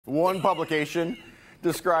One publication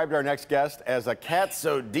described our next guest as a cat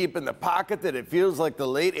so deep in the pocket that it feels like the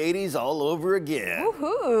late 80s all over again.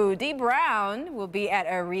 Woohoo! Dee Brown will be at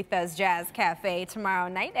Aretha's Jazz Cafe tomorrow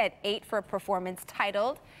night at 8 for a performance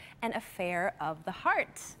titled An Affair of the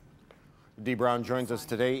Heart. Dee Brown joins us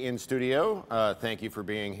today in studio. Thank you for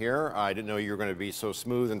being here. I didn't know you were going to be so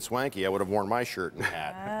smooth and swanky. I would have worn my shirt and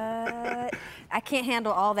hat. I can't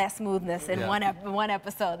handle all that smoothness in one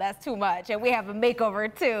episode. That's too much. And we have a makeover,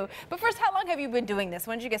 too. But first, how long have you been doing this?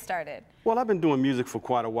 When did you get started? Well, I've been doing music for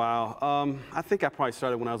quite a while. I think I probably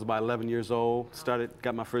started when I was about 11 years old.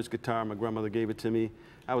 Got my first guitar. My grandmother gave it to me.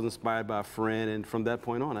 I was inspired by a friend, and from that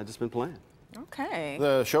point on, I've just been playing. Okay.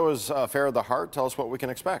 The show is Affair of the Heart. Tell us what we can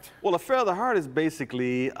expect. Well, Affair of the Heart is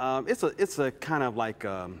basically, it's a kind of like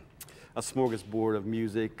a smorgasbord of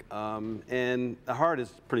music, and the heart is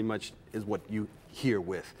pretty much what you hear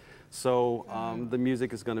with. So the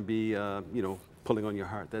music is going to be, you know, pulling on your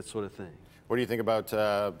heart, that sort of thing. What do you think about,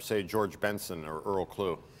 say, George Benson or Earl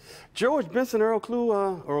Klugh? George Benson, Earl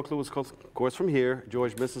Klugh was, of course, from here.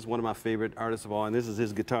 George Benson is one of my favorite artists of all, and this is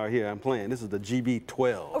his guitar here I'm playing. This is the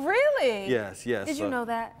GB-12. Oh, really? Yes, yes. Did you know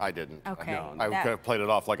that? I didn't. Okay. No, I could have played it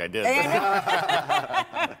off like I did.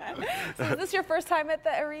 So is this your first time at the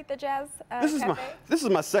Aretha Jazz Cafe? This is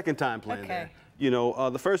my second time playing there. Okay. You know,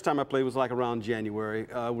 the first time I played was like around January.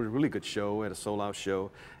 It was a really good show, at a sold-out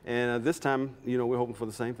show. And this time, you know, we're hoping for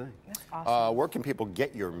the same thing. That's awesome. Where can people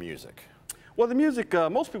get your music? Well, the music,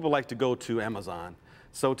 most people like to go to Amazon.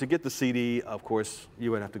 So to get the CD, of course,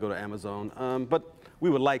 you would have to go to Amazon. But we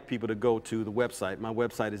would like people to go to the website. My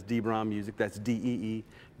website is Dee Brown Music. That's DeeBrown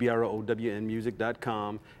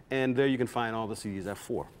music.com. And there you can find all the CDs. I have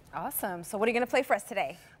 4. Awesome. So what are you going to play for us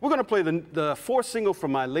today? We're going to play the 4th single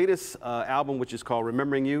from my latest album, which is called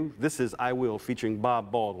Remembering You. This is I Will, featuring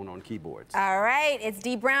Bob Baldwin on keyboards. All right. It's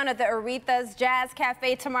Dee Brown at the Aretha's Jazz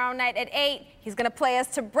Cafe tomorrow night at 8. He's going to play us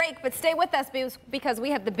to break, but stay with us because we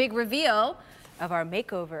have the big reveal of our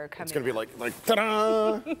makeover coming. It's going to be like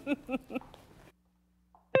ta-da!